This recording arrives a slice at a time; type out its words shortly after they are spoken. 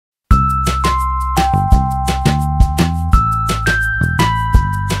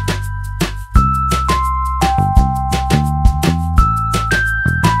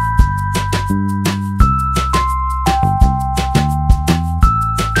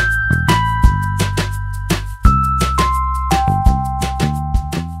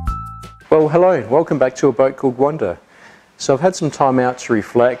hello, welcome back to a boat called Wanda. So I've had some time out to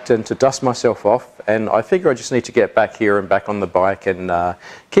reflect and to dust myself off, and I figure I just need to get back here and back on the bike and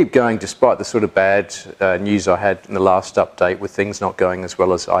keep going despite the sort of bad news I had in the last update with things not going as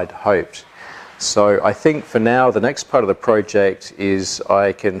well as I'd hoped. So I think for now the next part of the project is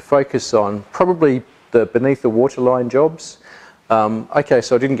I can focus on probably the beneath the waterline jobs. Okay,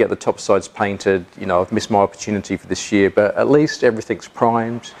 so I didn't get the top sides painted, you know, I've missed my opportunity for this year, but at least everything's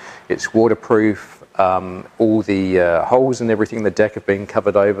primed, it's waterproof, all the holes and everything in the deck have been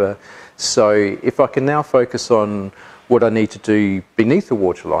covered over. So if I can now focus on what I need to do beneath the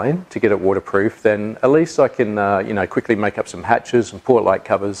waterline to get it waterproof, then at least I can, you know, quickly make up some hatches and port light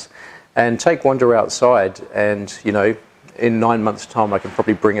covers and take Wanda outside, and, you know, in 9 months' time I can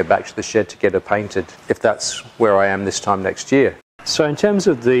probably bring her back to the shed to get her painted, if that's where I am this time next year. So in terms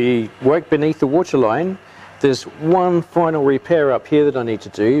of the work beneath the waterline, there's one final repair up here that I need to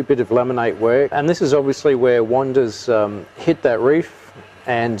do, a bit of laminate work, and this is obviously where Wanda's hit that roof,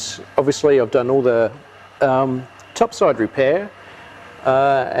 and obviously I've done all the topside repair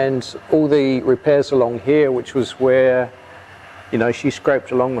and all the repairs along here, which was where, you know, she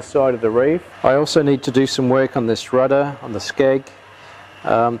scraped along the side of the reef. I also need to do some work on this rudder, on the skeg.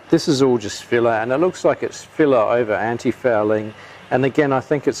 This is all just filler, and it looks like it's filler over anti-fouling. And again, I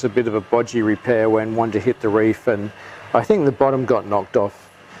think it's a bit of a bodgy repair when Wanda hit the reef, and I think the bottom got knocked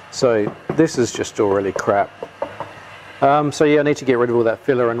off. So this is just all really crap. So yeah, I need to get rid of all that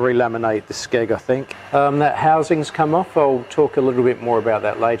filler and relaminate the skeg, I think. That housing's come off. I'll talk a little bit more about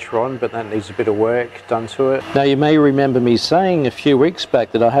that later on, but that needs a bit of work done to it. Now you may remember me saying a few weeks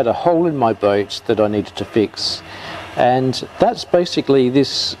back that I had a hole in my boat that I needed to fix. And that's basically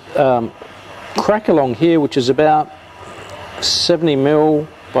this crack along here, which is about 70 mil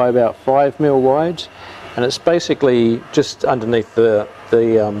by about 5 mil wide, and it's basically just underneath the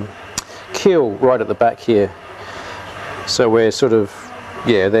keel right at the back here. So we're sort of,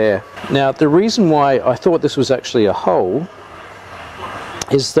 yeah, there. Now the reason why I thought this was actually a hole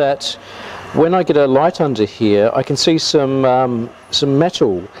is that when I get a light under here I can see some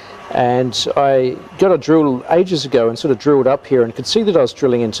metal, and I got a drill ages ago and sort of drilled up here and could see that I was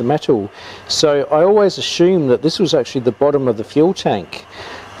drilling into metal. So I always assumed that this was actually the bottom of the fuel tank.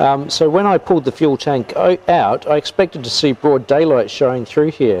 So when I pulled the fuel tank out, I expected to see broad daylight showing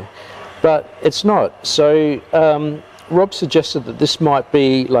through here, but it's not. So Rob suggested that this might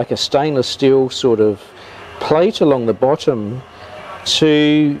be like a stainless steel sort of plate along the bottom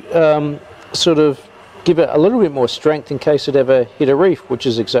to sort of give it a little bit more strength in case it ever hit a reef, which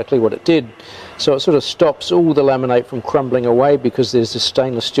is exactly what it did. So it sort of stops all the laminate from crumbling away because there's this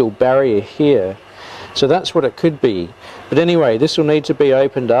stainless steel barrier here. So that's what it could be. But anyway, this will need to be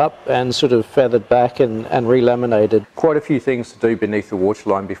opened up and sort of feathered back and relaminated. Quite a few things to do beneath the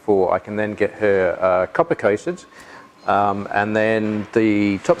waterline before I can then get her copper coated. And then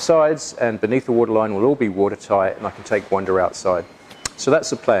the top sides and beneath the waterline will all be watertight, and I can take Wanda outside. So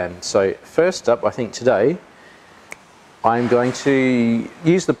that's the plan. So first up, I think today, I'm going to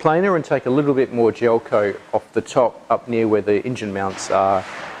use the planer and take a little bit more gel coat off the top up near where the engine mounts are,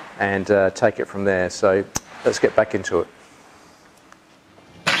 and take it from there. So let's get back into it.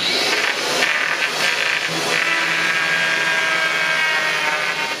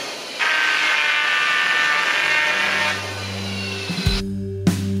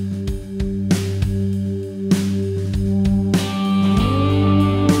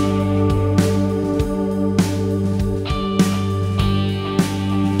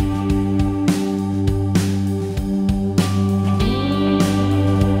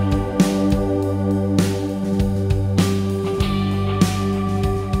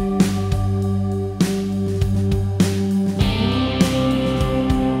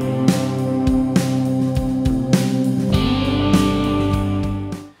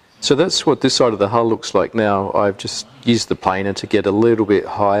 So that's what this side of the hull looks like now. I've just used the planer to get a little bit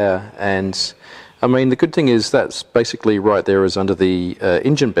higher, and I mean the good thing is that's basically right there is under the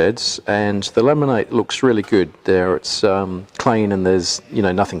engine beds, and the laminate looks really good there. It's clean and there's, you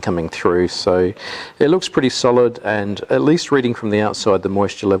know, nothing coming through, so it looks pretty solid, and at least reading from the outside the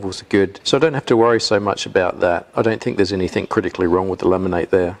moisture levels are good, so I don't have to worry so much about that. I don't think there's anything critically wrong with the laminate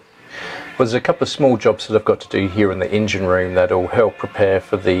there. Well, there's a couple of small jobs that I've got to do here in the engine room that'll help prepare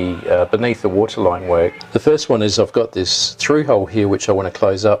for the beneath the waterline work. The first one is I've got this through hole here which I want to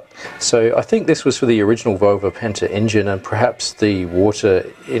close up. So I think this was for the original Volvo Penta engine, and perhaps the water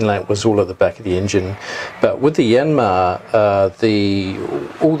inlet was all at the back of the engine. But with the Yanmar,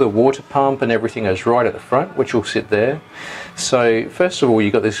 all the water pump and everything is right at the front, which will sit there. So first of all,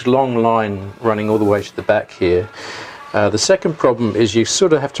 you've got this long line running all the way to the back here. The second problem is you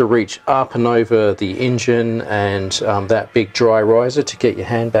sort of have to reach up and over the engine and that big dry riser to get your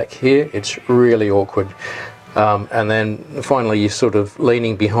hand back here. It's really awkward. And then finally you're sort of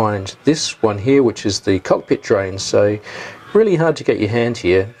leaning behind this one here, which is the cockpit drain, so really hard to get your hand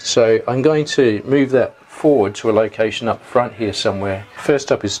here. So I'm going to move that forward to a location up front here somewhere.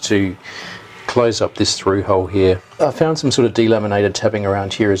 First up is to close up this through hole here. I found some sort of delaminated tabbing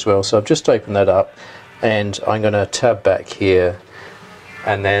around here as well, so I've just opened that up and I'm going to tab back here.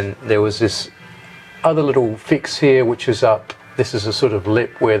 And then there was this other little fix here which is up. This is a sort of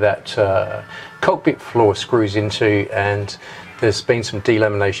lip where that cockpit floor screws into, and there's been some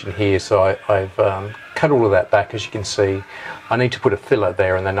delamination here, so I've cut all of that back, as you can see. I need to put a filler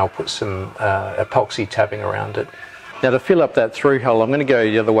there, and then I'll put some epoxy tabbing around it. Now to fill up that through hole, I'm going to go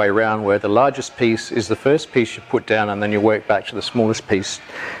the other way around, where the largest piece is the first piece you put down, and then you work back to the smallest piece.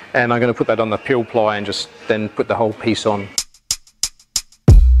 And I'm going to put that on the peel ply and just then put the whole piece on.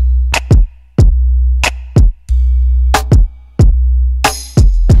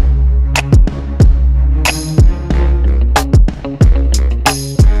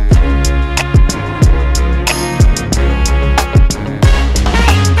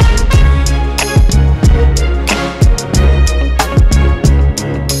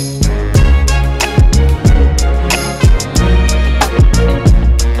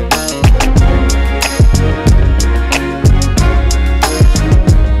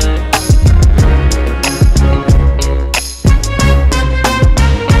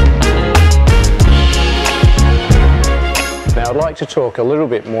 To talk a little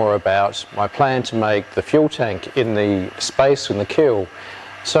bit more about my plan to make the fuel tank in the space in the keel.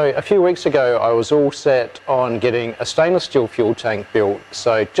 So a few weeks ago I was all set on getting a stainless steel fuel tank built.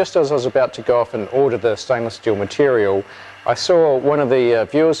 So just as I was about to go off and order the stainless steel material, I saw one of the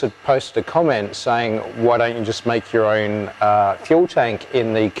viewers had posted a comment saying, why don't you just make your own fuel tank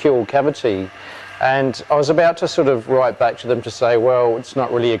in the keel cavity? And I was about to sort of write back to them to say, well, it's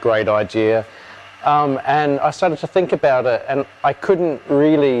not really a great idea. And I started to think about it, and I couldn't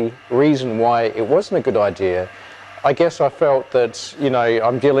really reason why it wasn't a good idea. I guess I felt that, you know,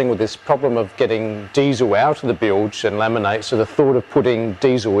 I'm dealing with this problem of getting diesel out of the bilge and laminate, so the thought of putting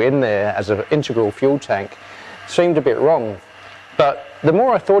diesel in there as an integral fuel tank seemed a bit wrong. But the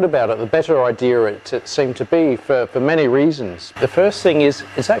more I thought about it, the better idea it seemed to be for many reasons. The first thing is,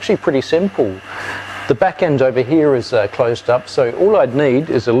 it's actually pretty simple. The back end over here is closed up, so all I'd need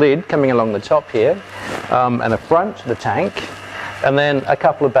is a lid coming along the top here, and a front to the tank, and then a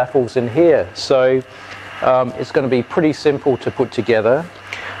couple of baffles in here. So it's going to be pretty simple to put together.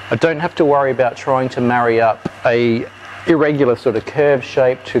 I don't have to worry about trying to marry up a irregular sort of curved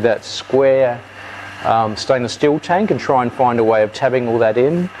shape to that square stainless steel tank and try and find a way of tabbing all that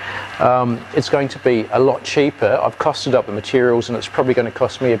in. It's going to be a lot cheaper. I've costed up the materials, and it's probably going to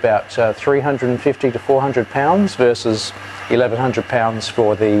cost me about 350 to 400 pounds versus 1100 pounds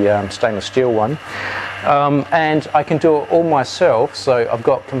for the stainless steel one. And I can do it all myself, so I've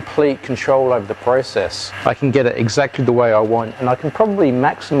got complete control over the process. I can get it exactly the way I want, and I can probably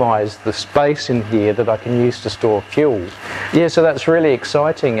maximize the space in here that I can use to store fuel. Yeah, so that's really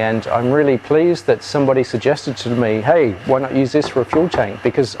exciting, and I'm really pleased that somebody suggested to me, hey, why not use this for a fuel tank?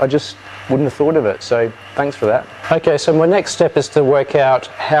 Because I just wouldn't have thought of it, so thanks for that. Okay, so my next step is to work out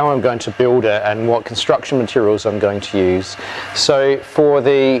how I'm going to build it and what construction materials I'm going to use. So for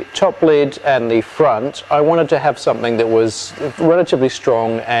the top lid and the front, I wanted to have something that was relatively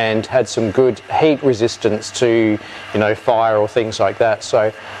strong and had some good heat resistance to, you know, fire or things like that.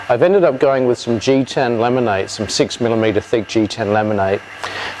 So I've ended up going with some G10 laminate, some 6mm thick G10 laminate.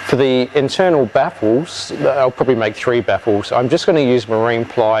 For the internal baffles, I'll probably make 3 baffles. I'm just going to use marine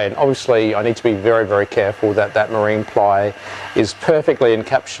ply, and obviously I need to be very, very careful that that marine ply is perfectly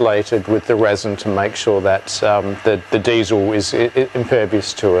encapsulated with the resin to make sure that the diesel is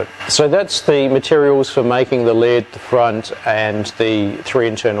impervious to it. So that's the materials for making the lid, the front, and the 3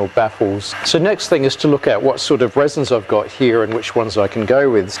 internal baffles. So next thing is to look at what sort of resins I've got here and which ones I can go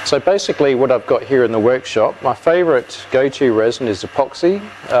with. So basically what I've got here in the workshop, my favourite go-to resin is Epoxy,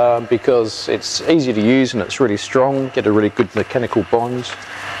 because it's easy to use and it's really strong, get a really good mechanical bond.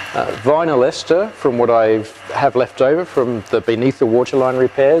 Vinlyester, from what I have left over from the beneath the waterline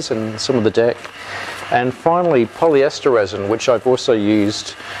repairs and some of the deck. And finally polyester resin, which I've also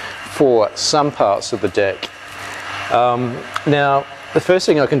used for some parts of the deck. Now the first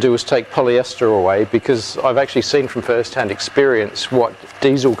thing I can do is take polyester away, because I've actually seen from first-hand experience what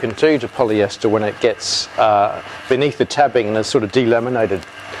diesel can do to polyester when it gets beneath the tabbing and is sort of delaminated.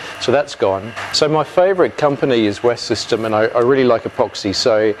 So that's gone. So my favourite company is West System, and I really like epoxy.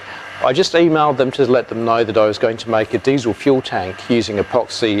 So I just emailed them to let them know that I was going to make a diesel fuel tank using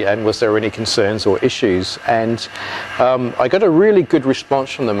epoxy, and was there any concerns or issues. And I got a really good response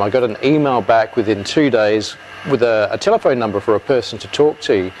from them. I got an email back within 2 days with a telephone number for a person to talk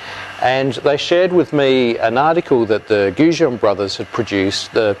to, and they shared with me an article that the Goujon brothers had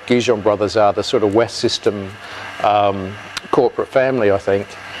produced. The Goujon brothers are the sort of West System corporate family, I think.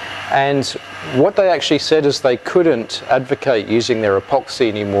 And what they actually said is they couldn't advocate using their epoxy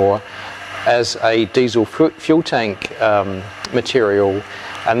anymore as a diesel fuel tank material.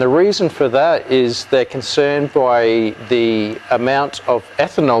 And the reason for that is they're concerned by the amount of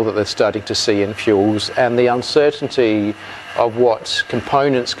ethanol that they're starting to see in fuels, and the uncertainty of what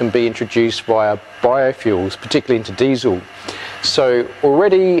components can be introduced via biofuels, particularly into diesel. So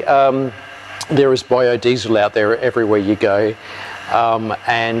already there is biodiesel out there everywhere you go.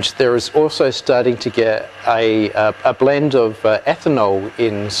 And there is also starting to get a blend of ethanol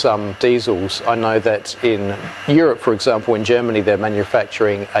in some diesels. I know that in Europe, for example, in Germany, they're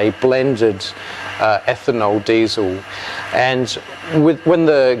manufacturing a blended ethanol diesel. And when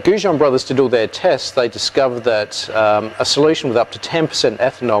the Goujon brothers did all their tests, they discovered that a solution with up to 10%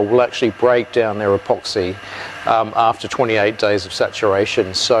 ethanol will actually break down their epoxy after 28 days of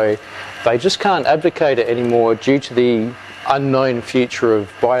saturation. So they just can't advocate it anymore due to the unknown future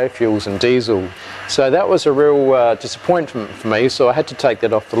of biofuels and diesel. So that was a real disappointment for me, so I had to take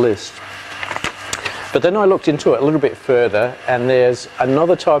that off the list. But then I looked into it a little bit further, and there's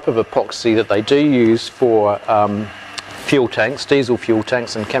another type of epoxy that they do use for fuel tanks, diesel fuel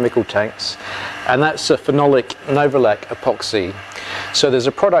tanks and chemical tanks, and that's a phenolic novolac epoxy. So there's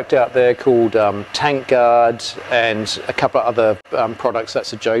a product out there called Tank Guard, and a couple of other products.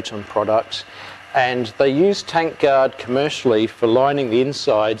 That's a Jotun product. And they use Tank Guard commercially for lining the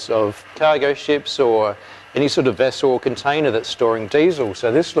insides of cargo ships or any sort of vessel or container that's storing diesel.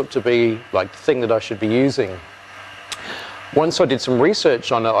 So this looked to be like the thing that I should be using. Once I did some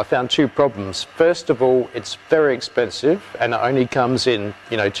research on it, I found two problems. First of all, it's very expensive, and it only comes in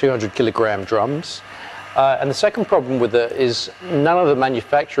 200 kilogram drums. And the second problem with it is none of the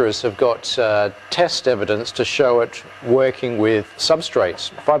manufacturers have got test evidence to show it working with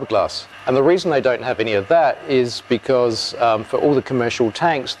substrates, fiberglass. And the reason they don't have any of that is because for all the commercial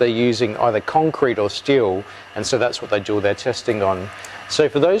tanks, they're using either concrete or steel, and so that's what they do all their testing on. So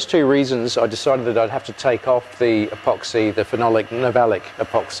for those two reasons, I decided that I'd have to take off the epoxy, the phenolic novolac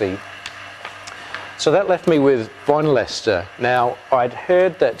epoxy. So that left me with Vinlyester. Now, I'd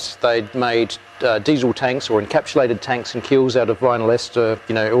heard that they'd made diesel tanks or encapsulated tanks and keels out of Vinlyester,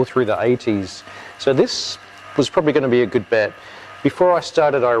 all through the 80s. So this was probably going to be a good bet. Before I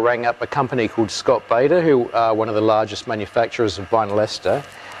started, I rang up a company called Scott Bader, who are one of the largest manufacturers of Vinlyester,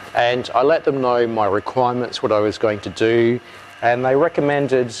 and I let them know my requirements, what I was going to do, and they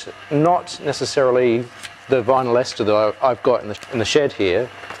recommended not necessarily the Vinlyester that I've got in the shed here,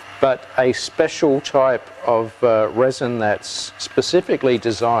 but a special type of resin that's specifically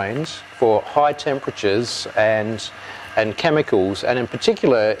designed for high temperatures and chemicals, and in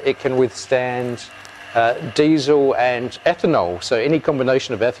particular it can withstand diesel and ethanol. So any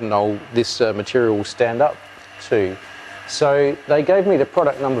combination of ethanol, this material will stand up to. So they gave me the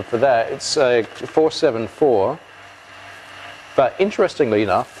product number for that. It's 474. But interestingly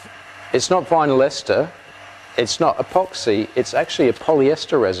enough, it's not Vinlyester, it's not epoxy, it's actually a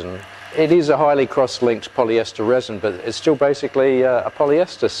polyester resin. It is a highly cross-linked polyester resin, but it's still basically a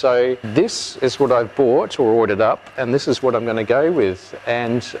polyester. So this is what I've bought or ordered up, and this is what I'm going to go with.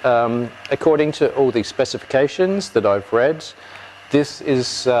 And according to all the specifications that I've read, this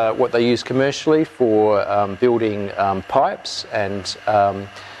is what they use commercially for building pipes and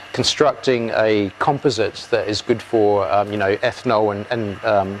constructing a composite that is good for ethanol and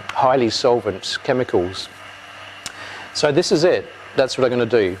highly solvent chemicals. So this is it. That's what I'm going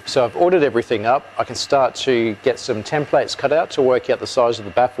to do. So I've ordered everything up. I can start to get some templates cut out to work out the size of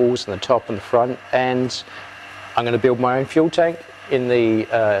the baffles and the top and the front, and I'm going to build my own fuel tank in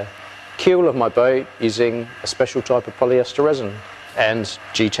the keel of my boat using a special type of polyester resin and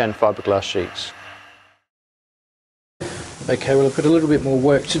G10 fiberglass sheets. Okay, well, I've got a little bit more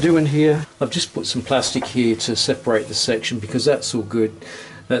work to do in here. I've just put some plastic here to separate the section because that's all good.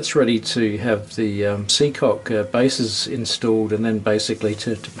 That's ready to have the seacock bases installed, and then basically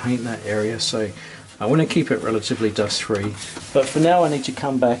to paint that area. So I want to keep it relatively dust free. But for now I need to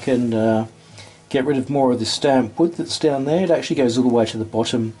come back and get rid of more of the stamp wood that's down there. It actually goes all the way to the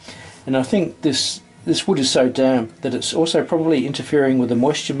bottom. And I think this wood is so damp that it's also probably interfering with the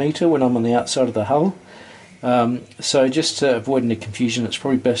moisture meter when I'm on the outside of the hull. So just to avoid any confusion, it's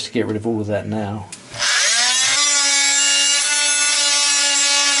probably best to get rid of all of that now.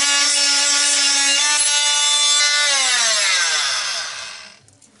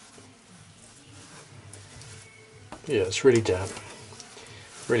 Yeah, it's really damp,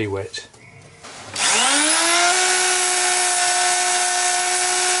 really wet.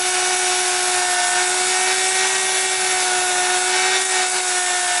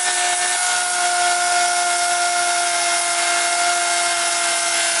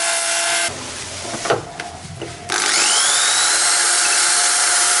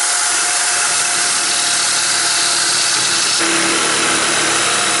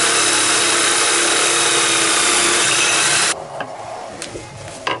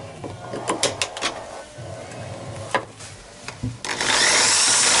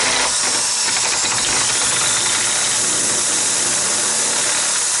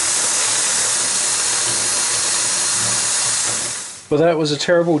 Well, that was a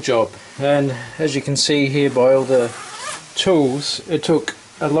terrible job, and as you can see here by all the tools, it took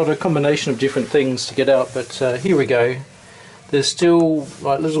a lot of combination of different things to get out, but here we go. There's still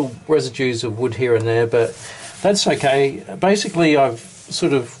like little residues of wood here and there, but that's okay. Basically, I've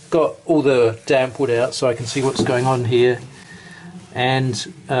sort of got all the damp wood out so I can see what's going on here, and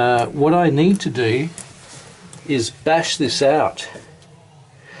what I need to do is bash this out.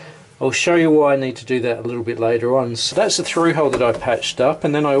 I'll show you why I need to do that a little bit later on. So that's the through hole that I patched up,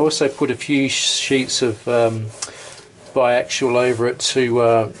 and then I also put a few sheets of biaxial over it to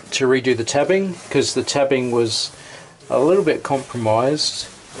redo the tabbing, because the tabbing was a little bit compromised.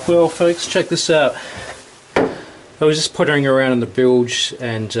 Well folks, check this out. I was just puttering around in the bilge,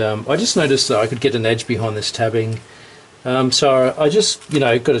 and I just noticed that I could get an edge behind this tabbing. So I just,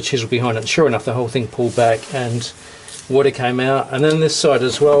 got a chisel behind it, and sure enough the whole thing pulled back and water came out. And then this side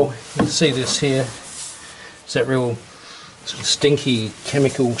as well, you can see this here, it's that real sort of stinky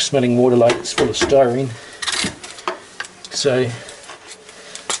chemical smelling water like it's full of styrene. So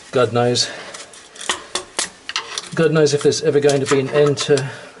God knows if there's ever going to be an end to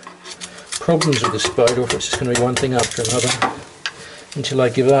problems with this boat, or if it's just going to be one thing after another until I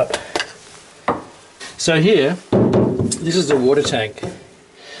give up. So here, this is the water tank.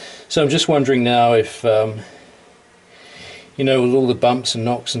 So I'm just wondering now if with all the bumps and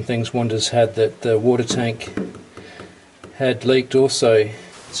knocks and things Wanda's had, that the water tank had leaked also.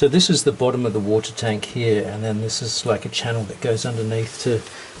 So this is the bottom of the water tank here, and then this is like a channel that goes underneath to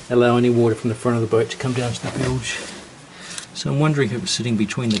allow any water from the front of the boat to come down to the bilge. So I'm wondering if it was sitting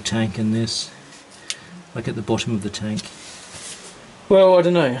between the tank and this, like at the bottom of the tank. Well, I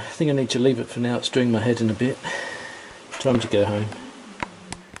don't know, I think I need to leave it for now. It's doing my head in a bit. Time to go home.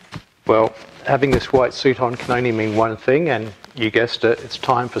 Well, having this white suit on can only mean one thing, and you guessed it, it's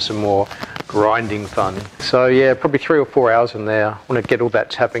time for some more grinding fun. So yeah, probably 3 or 4 hours in there. I want to get all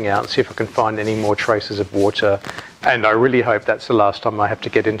that tapping out and see if I can find any more traces of water, and I really hope that's the last time I have to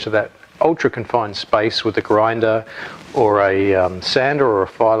get into that ultra confined space with a grinder or a sander or a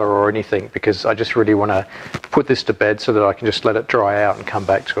filer or anything, because I just really want to put this to bed so that I can just let it dry out and come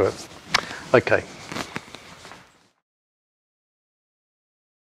back to it. Okay.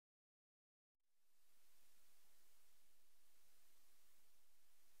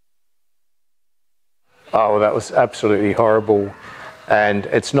 Oh, that was absolutely horrible, and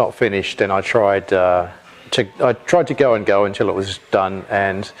it's not finished. And I tried to go until it was done,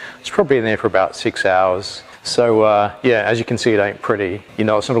 and it's probably in there for about 6 hours. So yeah, as you can see, it ain't pretty.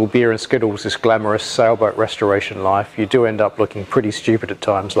 It's not all beer and skittles, this glamorous sailboat restoration life. You do end up looking pretty stupid at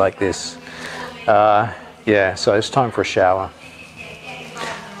times like this. Yeah, so it's time for a shower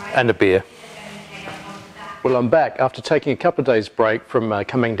and a beer. Well, I'm back after taking a couple of days break from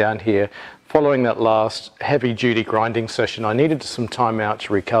coming down here. Following that last heavy-duty grinding session, I needed some time out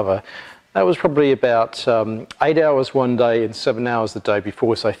to recover. That was probably about 8 hours one day and 7 hours the day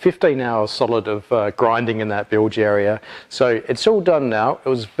before, so 15 hours solid of grinding in that bilge area. So it's all done now. It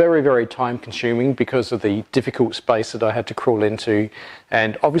was very, very time consuming because of the difficult space that I had to crawl into,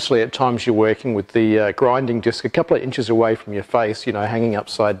 and obviously at times you're working with the grinding disc a couple of inches away from your face, hanging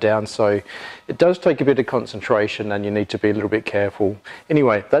upside down, so it does take a bit of concentration and you need to be a little bit careful.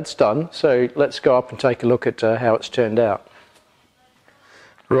 Anyway, that's done, so let's go up and take a look at how it's turned out.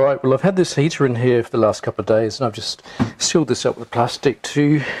 Right, well, I've had this heater in here for the last couple of days, and I've just sealed this up with plastic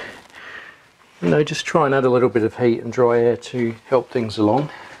to, just try and add a little bit of heat and dry air to help things along.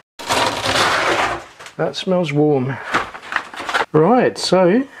 That smells warm. Right,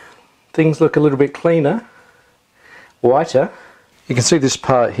 so things look a little bit cleaner, whiter. You can see this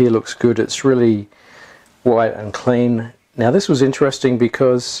part here looks good. It's really white and clean. Now this was interesting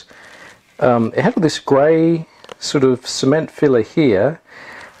because it had this grey sort of cement filler here,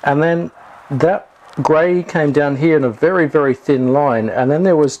 and then that grey came down here in a very, very thin line, and then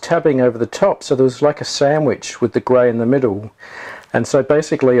there was tabbing over the top, so there was like a sandwich with the grey in the middle. And so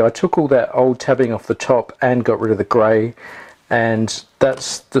basically I took all that old tabbing off the top and got rid of the grey, and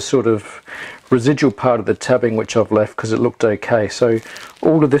that's the sort of residual part of the tabbing which I've left because it looked okay. So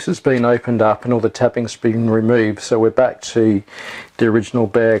all of this has been opened up and all the tabbing's been removed, so we're back to the original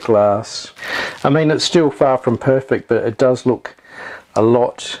bare glass. I mean, it's still far from perfect, but it does look a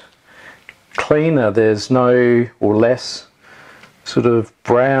lot cleaner. There's no, or less, sort of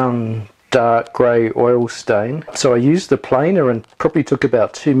brown dark grey oil stain. So I used the planer and probably took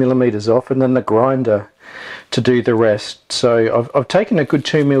about 2 millimeters off, and then the grinder to do the rest. So I've taken a good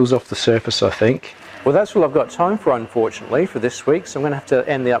 2 mils off the surface, I think. Well, that's all I've got time for, unfortunately, for this week, so I'm going to have to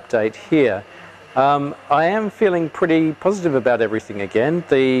end the update here. I am feeling pretty positive about everything again.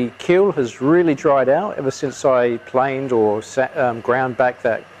 The keel has really dried out ever since I planed or ground back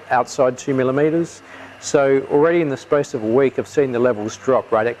that outside 2 millimeters. So already in the space of a week I've seen the levels drop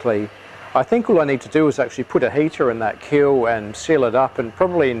radically. I think all I need to do is actually put a heater in that keel and seal it up, and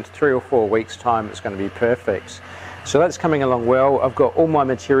probably in 3 or 4 weeks time it's going to be perfect. So that's coming along well. I've got all my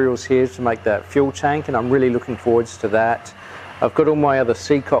materials here to make that fuel tank, and I'm really looking forward to that. I've got all my other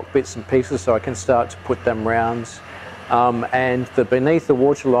seacock bits and pieces so I can start to put them round. And the beneath the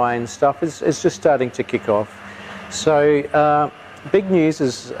waterline stuff is just starting to kick off. So big news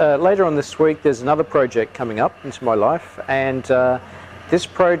is later on this week there's another project coming up into my life, and this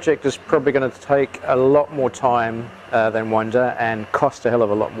project is probably going to take a lot more time than Wanda and cost a hell of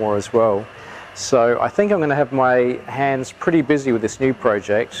a lot more as well. So I think I'm going to have my hands pretty busy with this new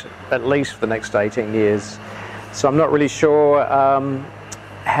project, at least for the next 18 years. So I'm not really sure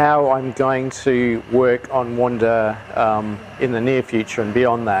how I'm going to work on Wanda in the near future and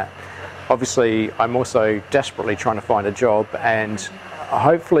beyond that. Obviously, I'm also desperately trying to find a job, and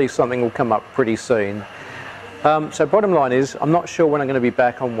hopefully something will come up pretty soon. So bottom line is, I'm not sure when I'm going to be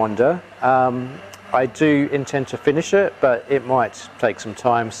back on Wanda. I do intend to finish it, but it might take some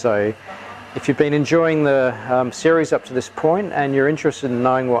time. So if you've been enjoying the series up to this point and you're interested in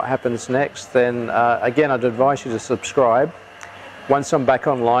knowing what happens next, then again, I'd advise you to subscribe. Once I'm back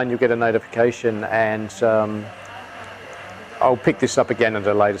online, you'll get a notification, and I'll pick this up again at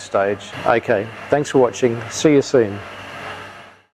a later stage. Okay, thanks for watching. See you soon.